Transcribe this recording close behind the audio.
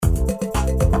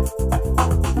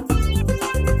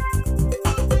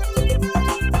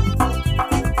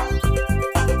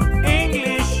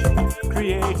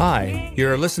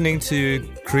You're listening to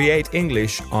Create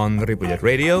English on Ripollet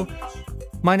Radio.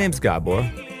 My name's Gabor,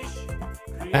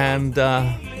 and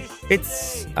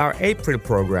it's our April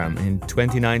program in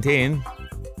 2019.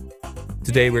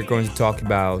 Today we're going to talk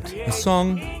about a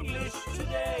song.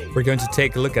 We're going to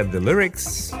take a look at the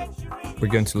lyrics. We're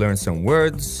going to learn some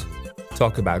words,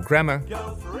 talk about grammar.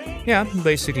 Yeah,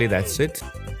 basically that's it.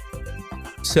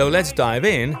 So let's dive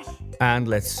in and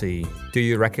let's see. Do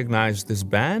you recognize this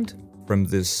band from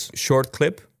this short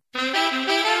clip? Or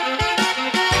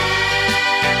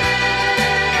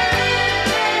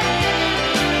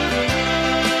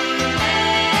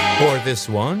this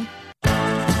one?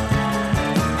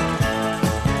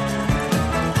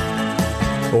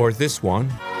 Or this one?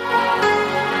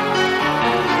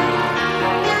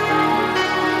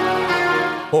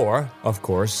 Or, of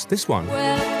course, this one.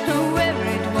 Well, whoever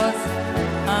it was,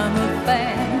 I'm a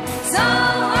fan. So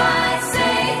I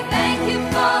say thank you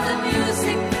for the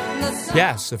music.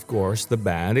 Yes, of course, the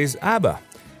band is ABBA.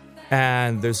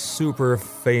 And the super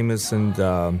famous and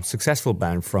successful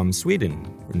band from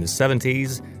Sweden in the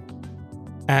 70s.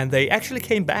 And they actually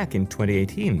came back in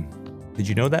 2018. Did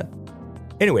you know that?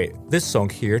 Anyway, this song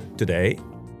here today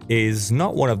is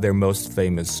not one of their most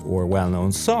famous or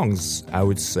well-known songs, I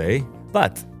would say.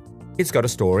 But it's got a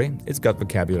story, it's got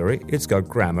vocabulary, it's got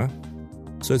grammar.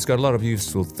 So it's got a lot of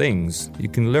useful things you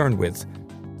can learn with.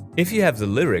 If you have the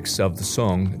lyrics of the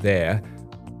song there,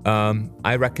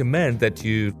 I recommend that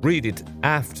you read it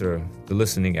after the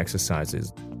listening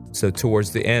exercises. So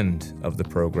towards the end of the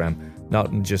program, not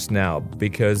just now,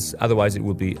 because otherwise it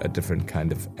will be a different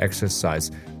kind of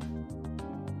exercise.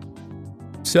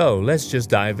 So let's just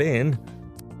dive in.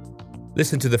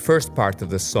 Listen to the first part of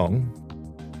the song.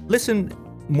 Listen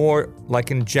more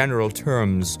like in general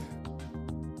terms.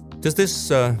 Does this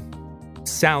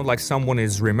sound like someone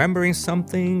is remembering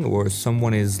something or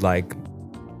someone is like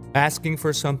asking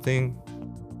for something?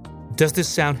 Does this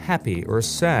sound happy or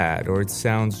sad, or it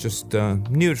sounds just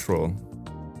neutral?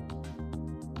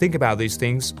 Think about these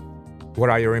things. What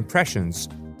are your impressions?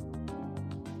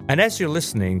 And as you're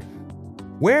listening,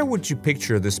 where would you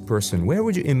picture this person? Where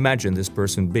would you imagine this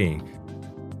person being?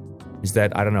 Is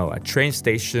that, I don't know, a train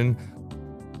station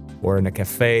or in a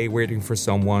cafe waiting for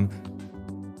someone,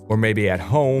 or maybe at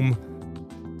home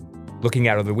looking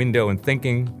out of the window and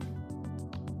thinking?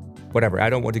 Whatever, I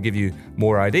don't want to give you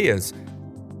more ideas,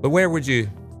 but where would you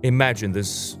imagine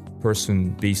this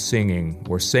person be singing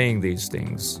or saying these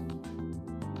things?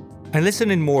 And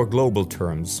listen in more global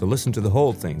terms, so listen to the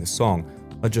whole thing, the song,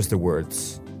 not just the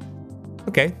words.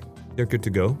 Okay, you're good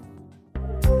to go.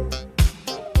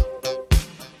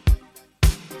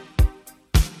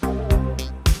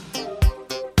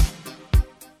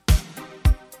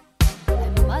 I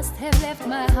must have left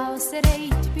my house at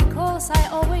 8 because I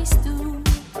always do.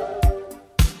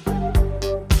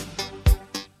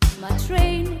 My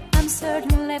train, I'm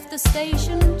certain, left the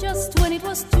station just when it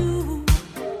was 2.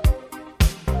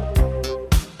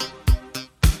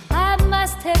 I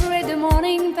must have read the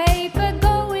morning paper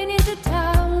going into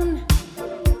town,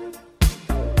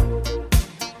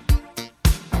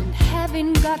 and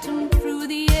having gotten through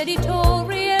the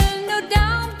editorial, no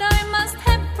doubt I must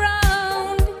have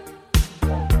frowned.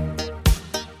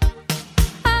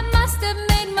 I must have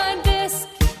made my desk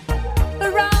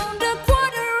around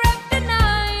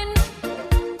 9:15,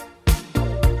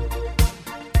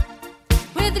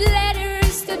 with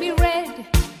letters to be read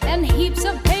and heaps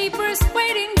of papers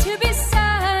waiting to be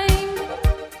signed.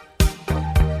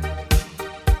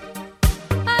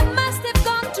 I must have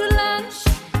gone to lunch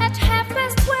at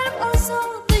 12:30 or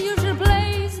so, the usual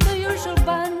place, the usual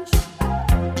bunch.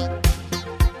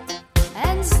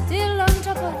 And still on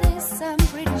top of this, I'm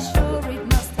pretty sure it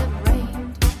must have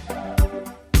rained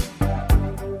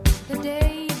the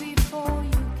day before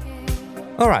you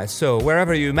came. All right, so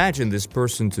wherever you imagine this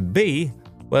person to be,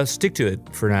 well, stick to it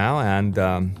for now. And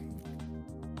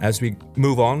as we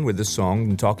move on with the song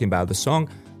and talking about the song,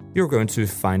 you're going to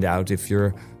find out if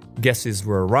your guesses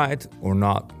were right or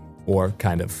not, or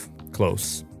kind of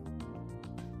close.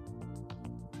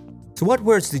 So what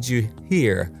words did you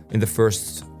hear in the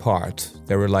first part?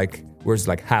 There were like words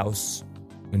like house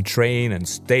and train and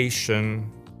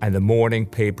station and the morning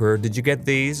paper. Did you get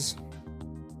these?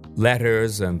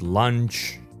 Letters and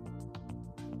lunch.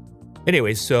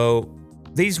 Anyway, so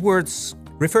these words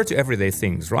refer to everyday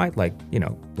things, right? Like, you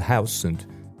know, the house and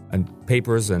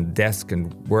papers and desk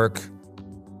and work.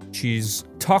 She's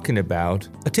talking about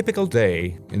a typical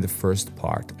day in the first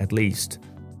part, at least.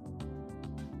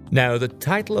 Now, the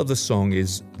title of the song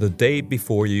is The Day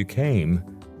Before You Came.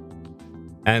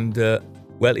 And,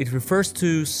 well, it refers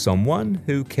to someone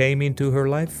who came into her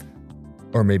life.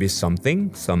 Or maybe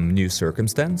something, some new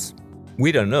circumstance.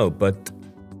 We don't know, but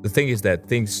the thing is that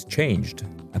things changed,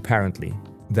 apparently,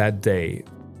 that day.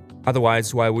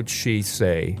 Otherwise, why would she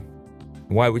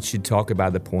talk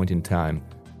about the point in time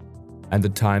and the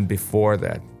time before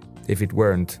that, if it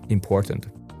weren't important?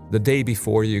 The day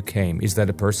before you came, is that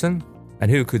a person?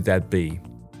 And who could that be?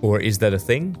 Or is that a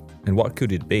thing? And what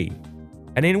could it be?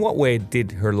 And in what way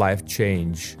did her life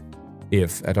change,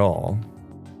 if at all?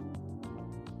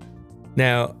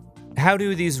 Now, how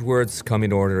do these words come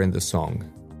in order in the song?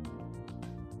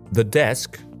 The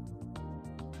desk,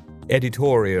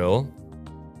 editorial,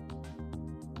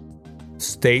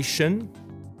 station,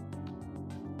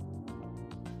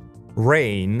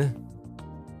 rain,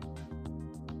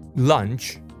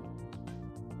 lunch,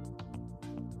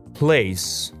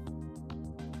 place,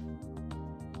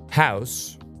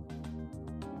 house,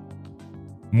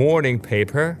 morning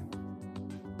paper,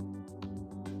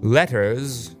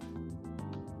 letters,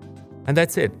 and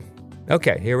that's it.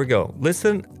 Okay, here we go.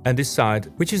 Listen and decide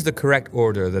which is the correct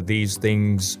order that these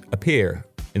things appear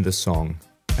in the song,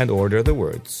 and order the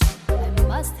words. I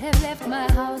must have left my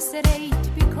house at 8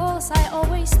 because I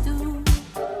always do.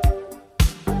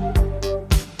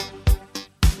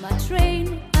 My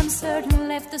train, I'm certain,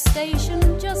 left the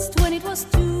station just when it was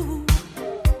 2.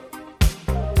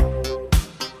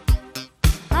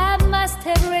 I must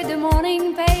have read the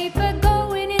morning paper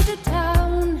going into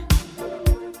town.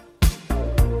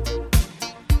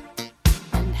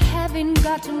 And having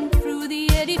gotten through the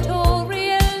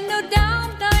editorial, no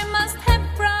doubt I must have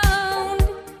frowned.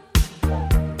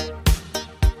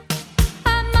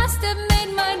 I must have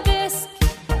made my desk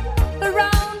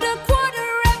around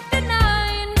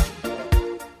 9:15,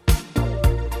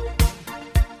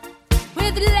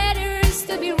 with letters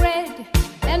to be read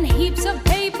and heaps of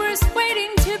papers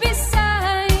waiting to be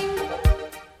signed.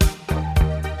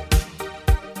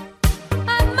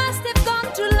 I must have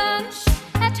gone to lunch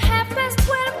at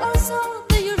 12:30 or so,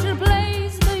 the usual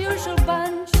place, the usual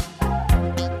bunch.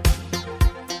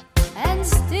 And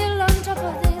still on top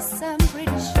of this, I'm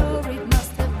pretty sure it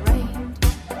must have rained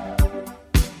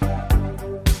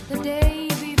the day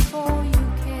before you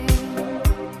came.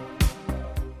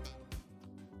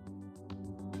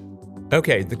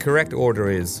 Okay, the correct order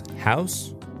is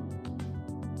house,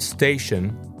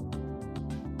 station,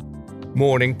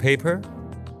 morning paper,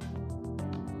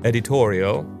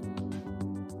 editorial,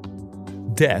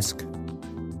 desk,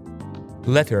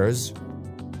 letters,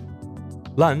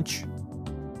 lunch,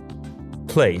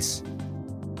 place,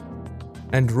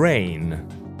 and rain.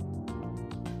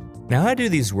 Now, how do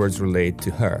these words relate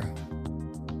to her?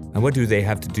 And what do they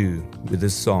have to do with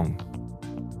this song?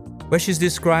 Well, she's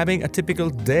describing a typical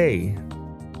day.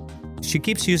 She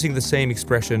keeps using the same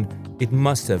expression, it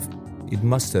must have, it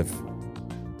must have.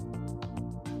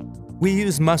 We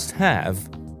use must have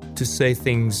to say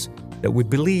things that we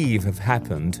believe have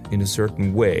happened in a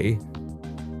certain way.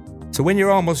 So when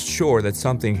you're almost sure that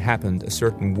something happened a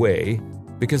certain way,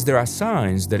 because there are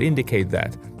signs that indicate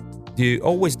that, you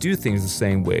always do things the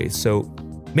same way. So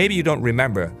maybe you don't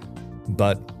remember,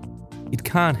 but it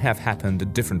can't have happened a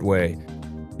different way.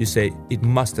 You say, it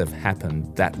must have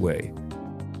happened that way.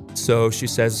 So she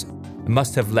says, I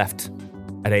must have left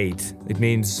at 8. It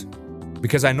means,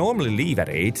 because I normally leave at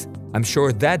 8, I'm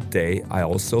sure that day I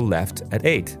also left at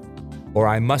 8. Or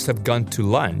I must have gone to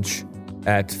lunch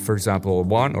at, for example,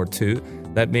 1 or 2.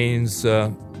 That means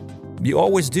you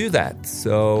always do that.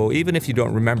 So even if you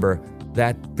don't remember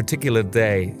that particular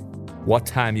day, what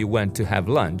time you went to have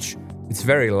lunch, it's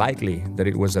very likely that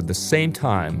it was at the same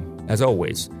time as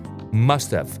always.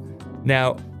 Must have.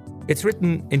 Now, it's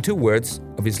written in 2 words,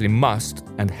 obviously must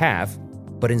and have,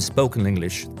 but in spoken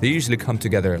English, they usually come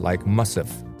together like must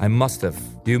have. I must have.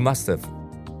 You must have.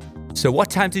 So what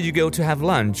time did you go to have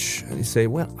lunch? And you say,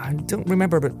 well, I don't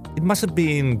remember, but it must have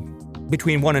been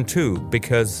between 1 and 2,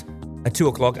 because at 2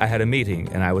 o'clock I had a meeting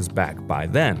and I was back by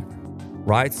then,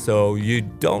 right? So you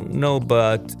don't know,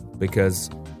 but because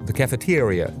the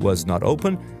cafeteria was not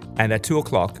open and at 2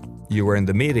 o'clock you were in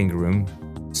the meeting room,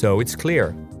 so it's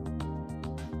clear.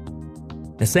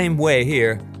 The same way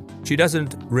here, she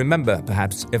doesn't remember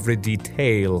perhaps every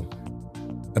detail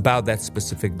about that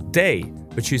specific day,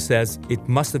 but she says it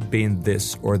must have been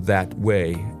this or that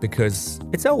way because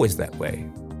it's always that way.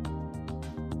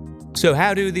 So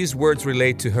how do these words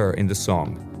relate to her in the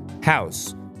song?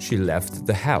 House, she left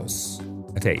the house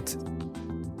at 8.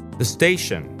 The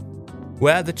station,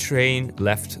 where the train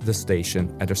left the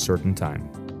station at a certain time.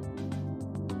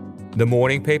 The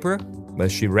morning paper, well,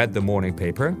 she read the morning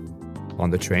paper on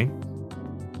the train.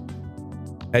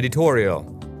 Editorial,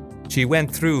 she went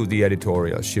through the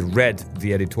editorial, she read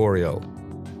the editorial.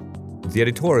 The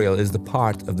editorial is the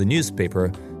part of the newspaper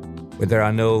where there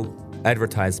are no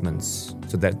advertisements,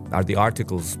 so that are the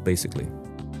articles, basically.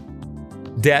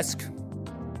 Desk.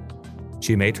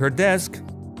 She made her desk.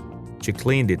 She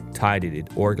cleaned it, tidied it,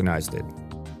 organized it.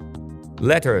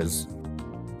 Letters.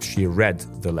 She read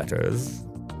the letters.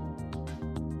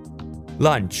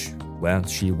 Lunch. Well,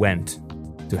 she went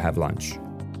to have lunch.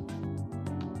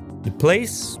 The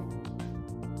place?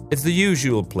 It's the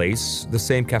usual place, the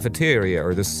same cafeteria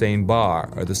or the same bar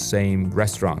or the same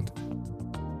restaurant.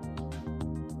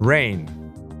 Rain.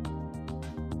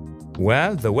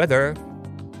 Well, the weather.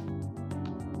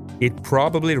 It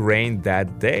probably rained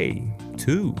that day,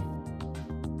 too.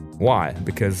 Why?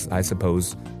 Because I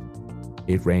suppose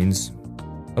it rains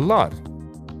a lot.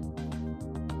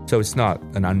 So it's not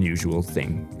an unusual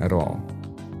thing at all.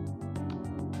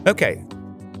 Okay,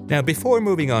 now before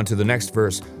moving on to the next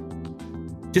verse,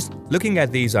 just looking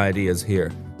at these ideas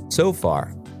here so far,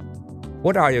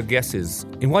 what are your guesses?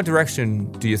 In what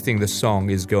direction do you think the song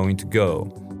is going to go?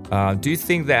 Do you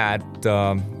think that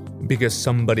because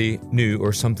somebody new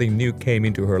or something new came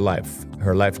into her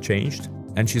life changed,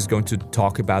 and she's going to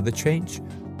talk about the change?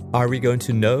 Are we going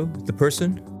to know the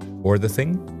person or the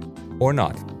thing or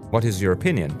not? What is your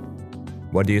opinion?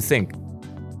 What do you think?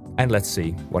 And let's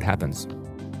see what happens.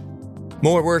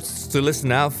 More words to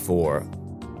listen out for.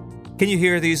 Can you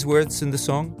hear these words in the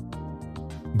song?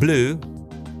 Blue,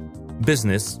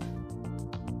 business,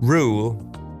 rule,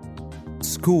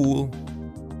 school,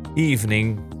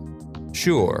 evening,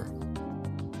 sure.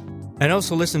 And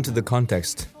also listen to the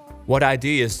context. What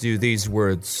ideas do these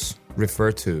words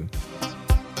refer to?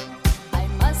 I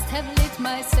must have lit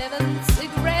my seventh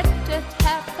cigarette at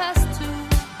 2:30.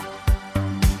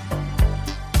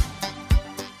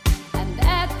 And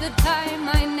at the time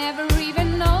I never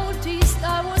even noticed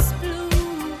I was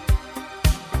blue.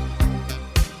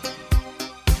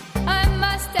 I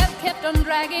must have kept on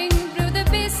dragging through the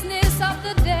business of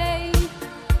the day,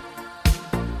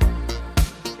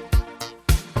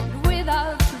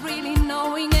 without really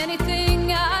knowing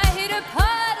anything. I hid a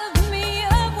part of me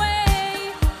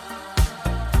away.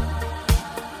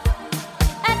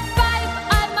 At 5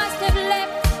 I must have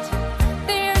left.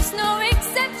 There's no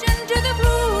exception to the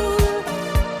rule.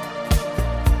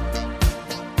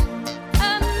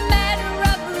 A matter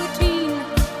of routine.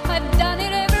 I've done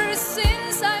it ever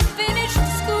since I finished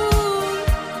school.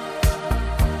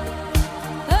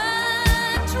 A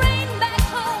train back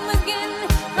home again.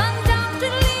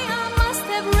 Undoubtedly I must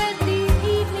have read the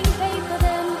evening paper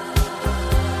then.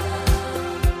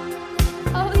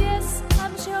 Oh yes,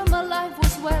 I'm sure my life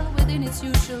was well within its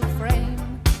usual frame.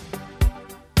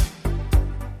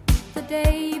 The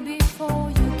day before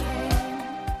you came.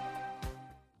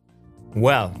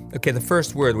 Well, okay, the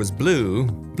first word was blue.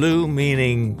 Blue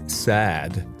meaning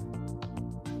sad.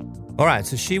 All right,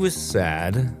 so she was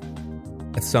sad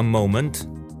at some moment,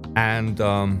 and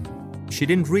she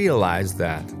didn't realize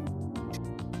that.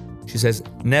 She says,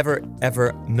 never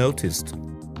ever noticed.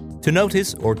 To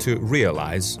notice or to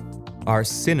realize are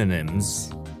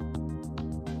synonyms.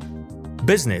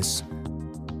 Business.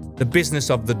 The business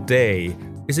of the day.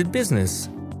 Is it business?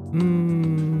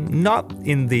 Not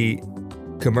in the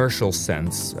commercial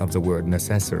sense of the word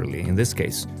necessarily in this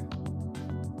case.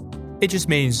 It just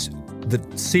means the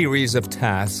series of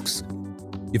tasks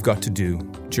you've got to do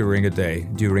during a day,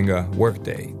 during a work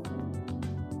day.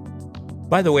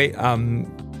 By the way,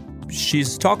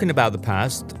 she's talking about the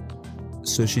past,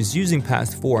 so she's using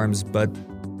past forms, but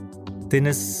in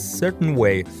a certain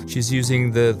way, she's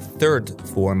using the third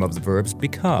form of the verbs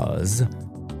because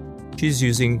she's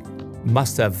using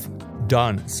must have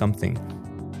done something.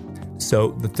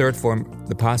 So the third form,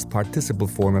 the past participle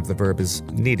form of the verb is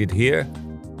needed here.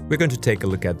 We're going to take a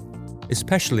look at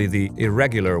especially the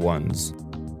irregular ones.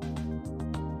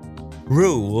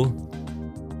 Rule.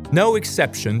 No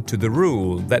exception to the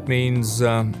rule. That means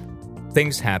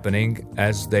things happening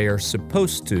as they are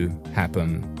supposed to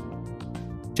happen.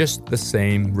 Just the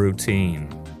same routine.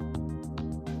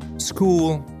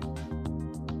 School.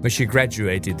 When she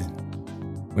graduated,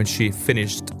 when she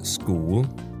finished school,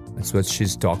 that's what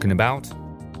she's talking about.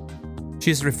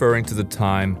 She's referring to the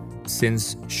time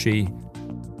since she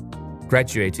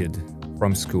graduated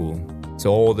from school.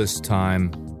 So all this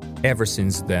time, ever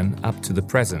since then, up to the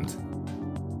present.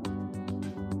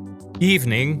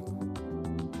 Evening.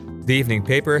 The evening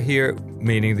paper here,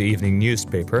 meaning the evening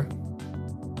newspaper.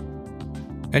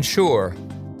 And sure.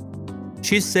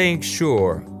 She's saying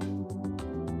sure.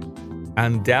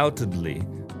 Undoubtedly.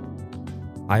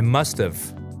 I must have.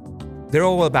 They're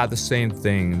all about the same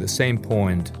thing, the same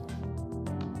point.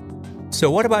 So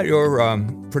what about your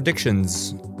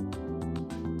predictions?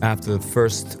 after the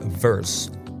first verse.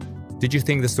 Did you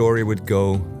think the story would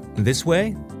go this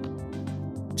way?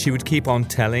 She would keep on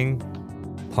telling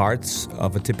parts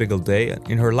of a typical day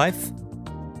in her life?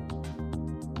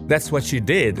 That's what she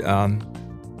did.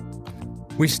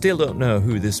 We still don't know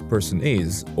who this person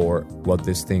is or what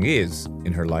this thing is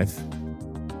in her life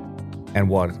and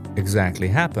what exactly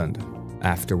happened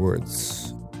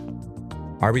afterwards.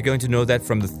 Are we going to know that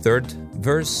from the third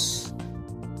verse?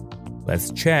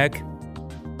 Let's check.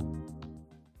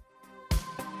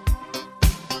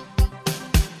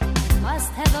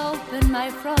 Must have opened my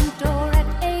front door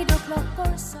at 8 o'clock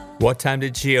or so. What time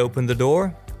did she open the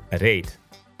door? At 8.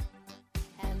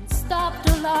 And stopped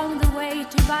along the way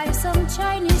to buy some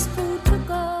Chinese food to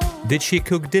go. Did she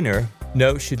cook dinner?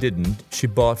 No, she didn't. She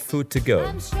bought food to go.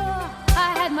 I'm sure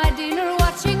I had my dinner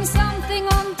watching something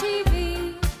on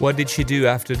TV. What did she do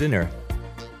after dinner?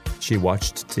 She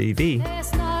watched TV.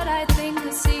 There's not, I think,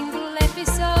 a single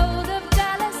episode of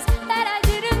Dallas that I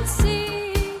didn't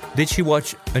see. Did she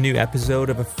watch a new episode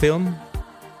of a film?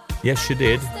 Yes, she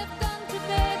did. Must have gone to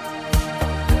bed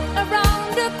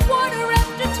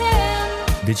around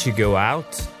 10:15. Did she go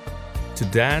out to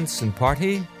dance and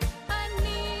party? I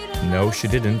need a No, rest, she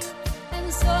didn't.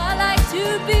 and so I like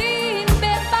to be in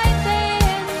bed by then.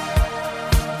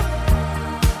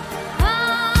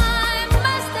 I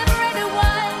must have read a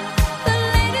while, the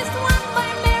latest one by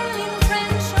Marilyn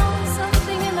French or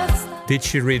something in that style. Did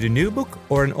she read a new book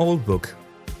or an old book?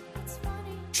 It's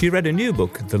funny. She read a new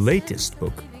book, the latest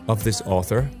book of this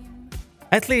author.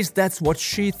 At least that's what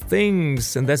she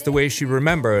thinks, and that's the way she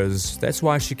remembers. That's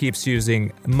why she keeps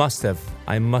using must have,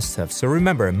 I must have. So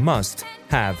remember, must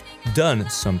have done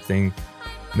something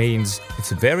means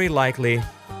it's very likely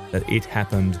that it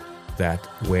happened that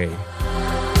way.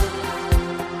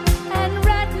 And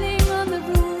rattling on the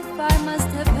roof, I must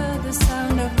have heard the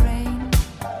sound of rain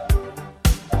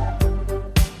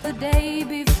the day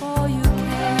before you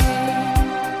came.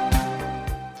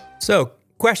 So,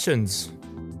 questions.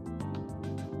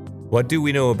 What do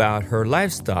we know about her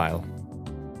lifestyle?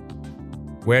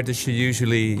 Where does she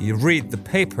usually read the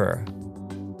paper?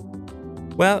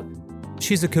 Well,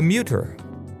 she's a commuter.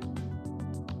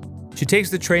 She takes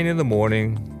the train in the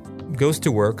morning, goes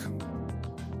to work,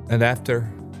 and after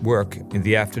work in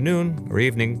the afternoon or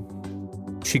evening,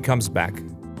 she comes back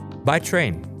by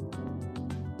train.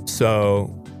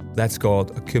 So that's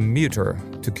called a commuter,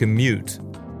 to commute.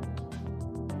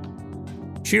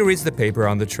 She reads the paper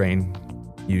on the train,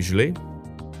 usually.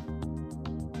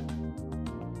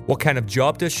 What kind of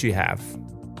job does she have?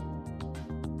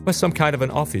 Well, some kind of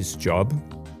an office job.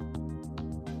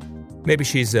 Maybe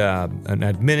she's an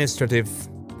administrative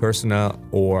personnel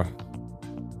or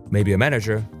maybe a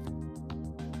manager,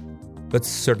 but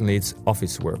certainly it's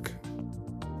office work.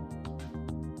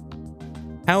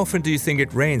 How often do you think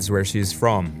it rains where she's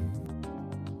from?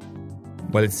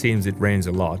 Well, it seems it rains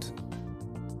a lot.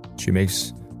 She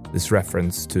makes this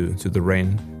reference to the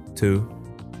rain too.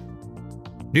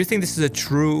 Do you think this is a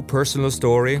true personal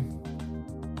story?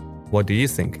 What do you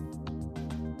think?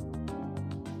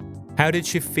 How did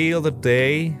she feel the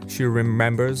day she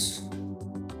remembers?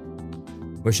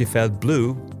 Where she felt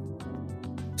blue,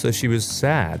 so she was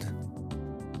sad.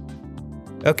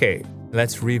 Okay,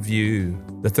 let's review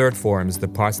the third forms, the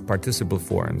past participle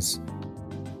forms.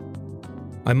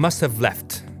 I must have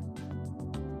left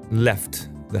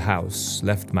the house,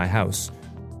 left my house.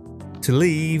 To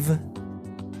leave,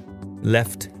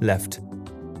 left.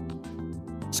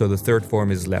 So the third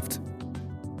form is left.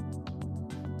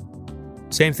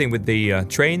 Same thing with the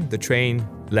train. The train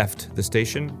left the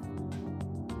station.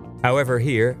 However,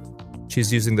 here,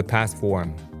 she's using the past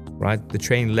form, right? The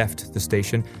train left the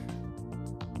station.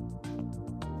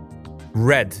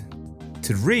 Read.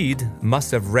 To read,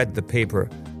 must have read the paper.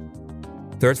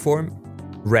 Third form,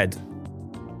 read.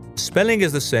 Spelling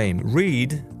is the same.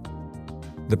 Read,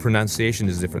 the pronunciation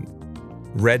is different.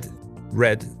 Read.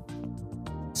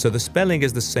 So the spelling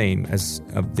is the same as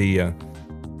of the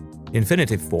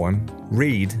infinitive form,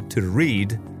 read, to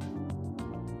read,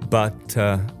 but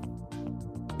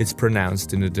it's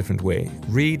pronounced in a different way.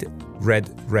 Read,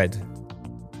 read.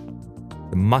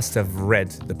 They must have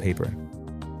read the paper.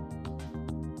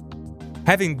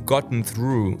 Having gotten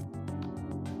through.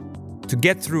 To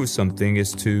get through something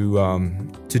is to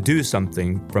do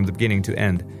something from the beginning to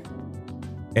end.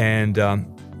 And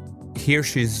here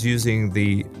she's using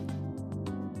the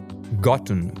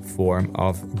gotten form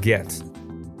of get,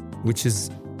 which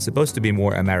is supposed to be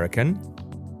more American.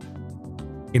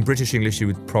 In British English, you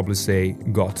would probably say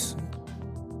got.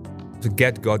 To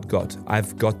get, got.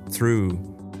 I've got through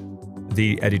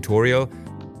the editorial.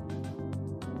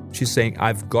 She's saying,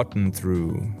 I've gotten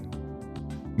through.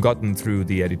 gotten through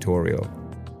the editorial.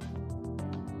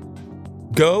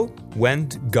 Go,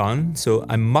 went, gone. So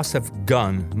I must have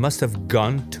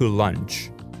gone to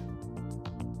lunch.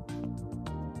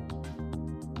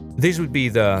 These would be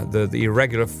the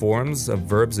irregular forms of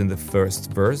verbs in the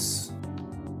first verse.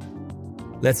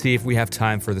 Let's see if we have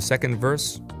time for the second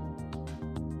verse.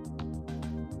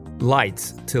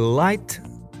 Light. To light,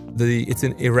 it's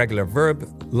an irregular verb.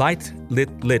 Light,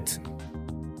 lit.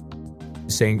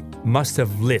 Saying must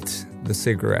have lit the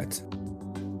cigarette.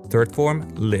 Third form,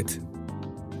 lit.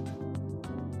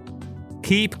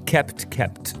 Keep,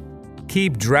 kept.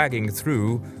 Keep dragging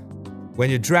through. When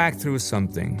you drag through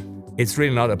something, it's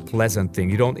really not a pleasant thing.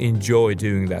 You don't enjoy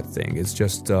doing that thing. It's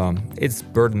just, it's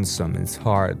burdensome, it's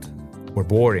hard, or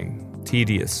boring,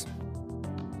 tedious.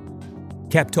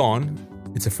 Kept on,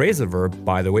 it's a phrasal verb,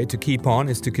 by the way. To keep on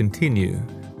is to continue.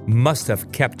 Must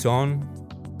have kept on.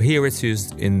 Here it's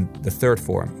used in the third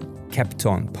form, kept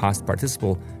on, past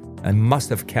participle, and must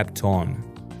have kept on.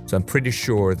 So I'm pretty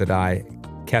sure that I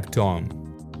kept on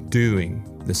doing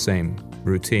the same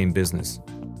routine business.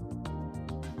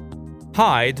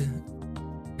 Hide,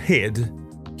 hid.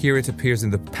 Here it appears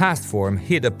in the past form,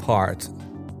 hid apart.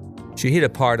 She hid a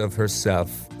part of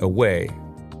herself away.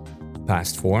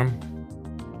 Past form.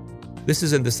 This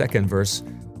is in the second verse.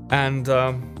 And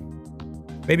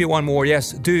maybe one more.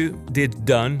 Yes, do, did,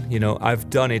 done. You know, I've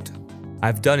done it.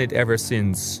 I've done it ever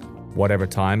since whatever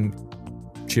time.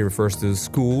 She refers to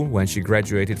school, when she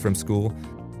graduated from school.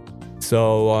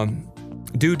 So,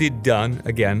 do, did, done,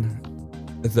 again,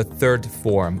 the third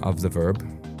form of the verb.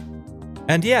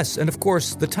 And yes, and of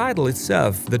course, the title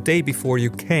itself, The Day Before You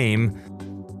Came,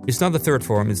 it's not the third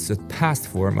form, it's the past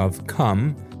form of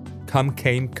come. Come,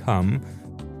 came, come.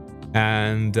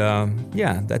 And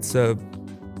yeah, that's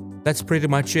pretty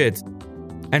much it.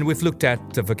 And we've looked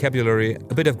at the vocabulary,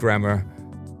 a bit of grammar,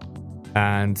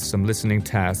 and some listening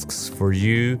tasks for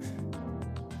you.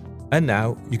 And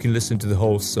now you can listen to the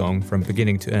whole song from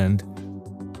beginning to end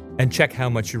and check how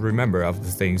much you remember of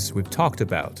the things we've talked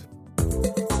about.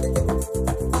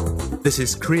 This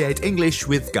is Create English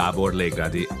with Gábor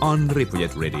Légrady on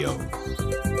Ripollet Radio.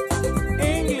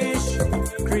 English,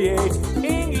 create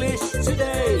English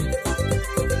today.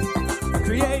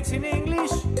 Creating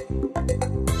English.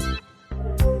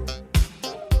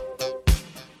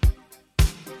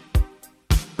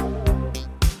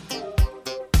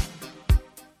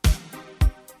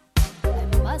 I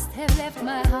must have left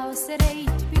my house at 8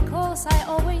 because I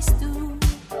always do.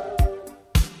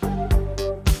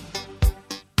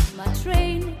 My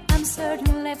train, I'm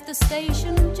certain, left the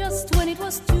station just when it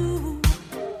was 2.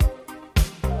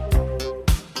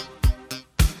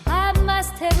 I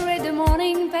must have read the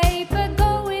morning paper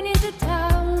going into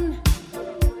town,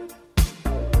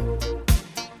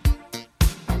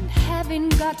 and having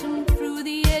gotten through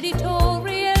the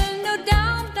editorial, no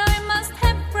doubt I must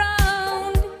have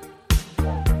frowned.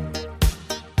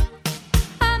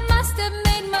 I must have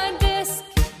made my desk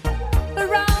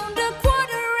around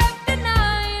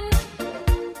 9:15,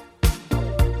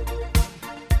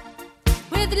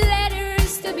 with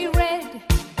letters to be read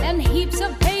and heaps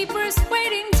of papers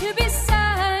waiting to be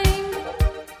signed.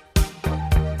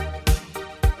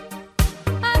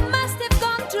 I must have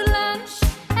gone to lunch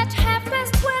at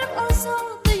 12:30 or so,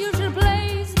 the usual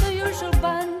place, the usual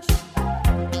bunch.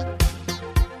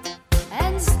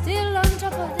 And still on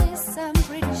top of this, I'm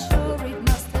pretty sure it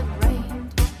must have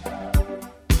rained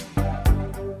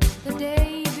the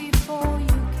day before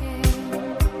you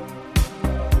came.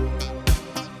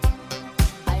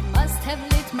 I must have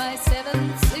lit my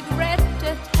 7th cigarette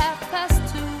at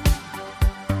 2:30.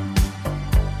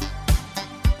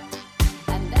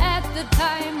 And at the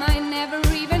time I never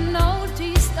even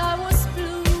noticed I was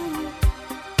blue.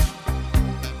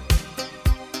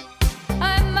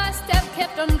 I must have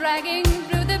kept on dragging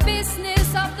through the business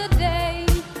of the day,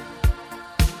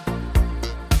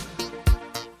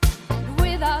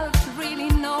 without really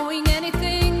knowing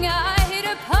anything. I hid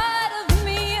a part of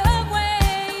me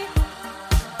away.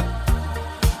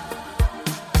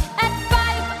 At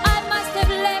 5 I must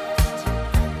have left.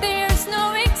 There's no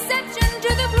exception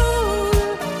to the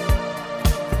rule.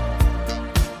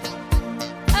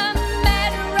 A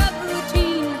matter of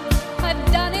routine. I've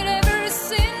done it ever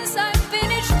since I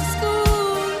finished school.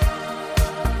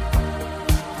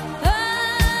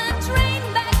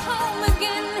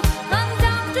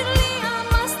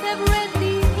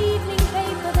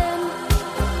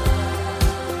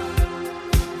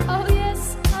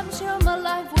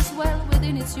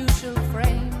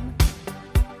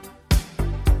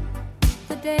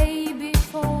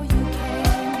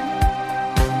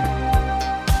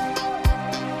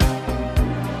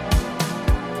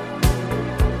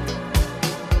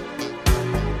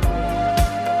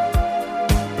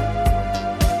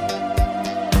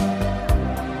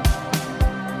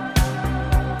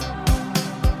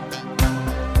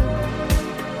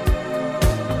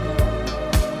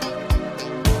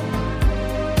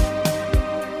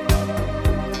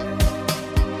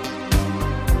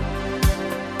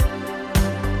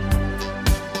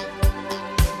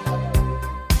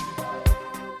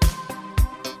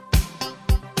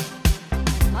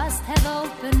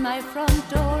 my front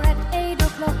door at 8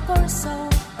 o'clock or so,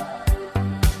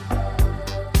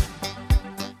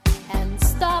 and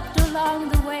stopped along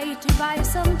the way to buy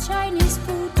some Chinese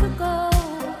food to go.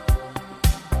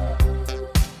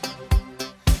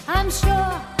 I'm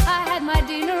sure I had my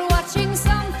dinner watching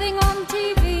something on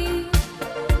TV.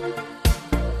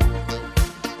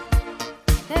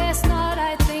 There's not,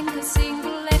 I think, a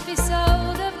single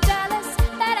episode of Dallas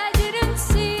that I didn't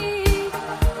see.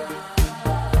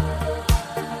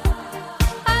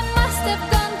 I must have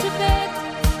gone to bed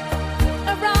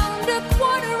around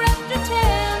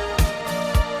 10:15.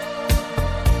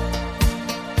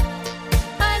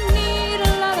 I need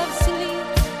a lot of sleep,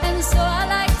 and so I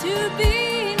like to be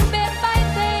in bed by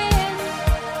then.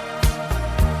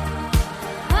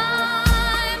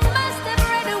 I must have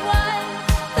read a while,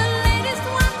 the latest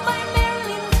one by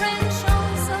Marilyn French on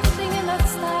something in that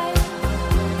style.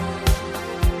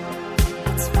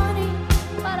 It's funny,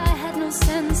 but I had no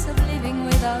sense of living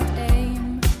without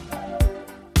aim.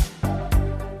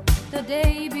 The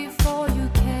day before you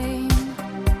came,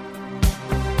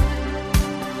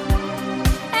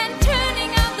 and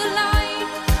turning out the light,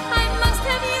 I must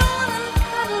have yawned and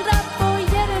cuddled up for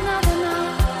yet another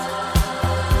night.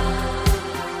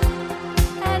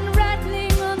 And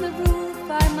rattling on the roof,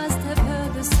 I must have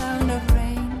heard the sound of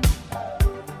rain.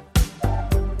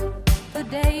 The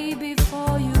day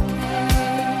before you came.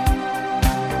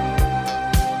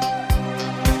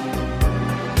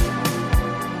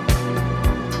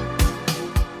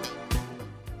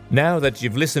 Now that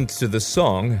you've listened to the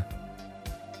song,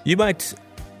 you might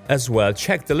as well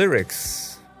check the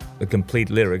lyrics, the complete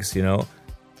lyrics,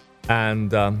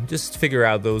 and just figure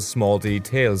out those small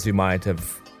details you might have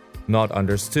not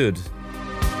understood.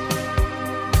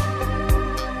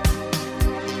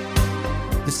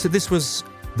 This was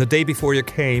The Day Before You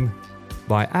Came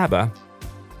by ABBA,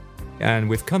 and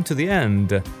we've come to the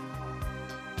end.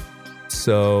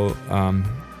 So,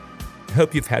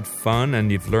 hope you've had fun and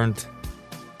you've learned,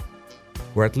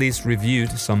 or at least reviewed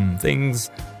some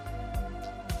things.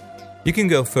 You can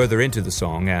go further into the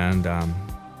song and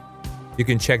you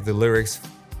can check the lyrics,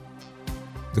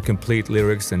 the complete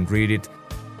lyrics, and read it.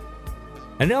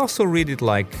 And also read it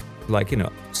like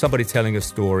somebody telling a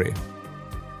story,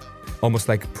 almost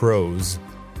like prose.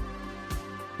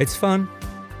 It's fun,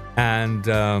 and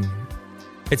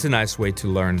it's a nice way to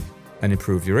learn and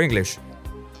improve your English.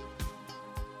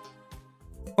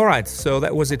 Alright, so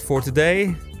that was it for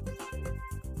today.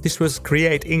 This was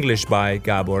Create English by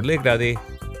Gabor Legradi.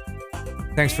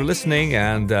 Thanks for listening,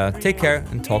 and take care,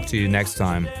 and talk to you next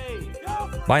time.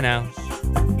 Bye now.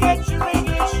 Get your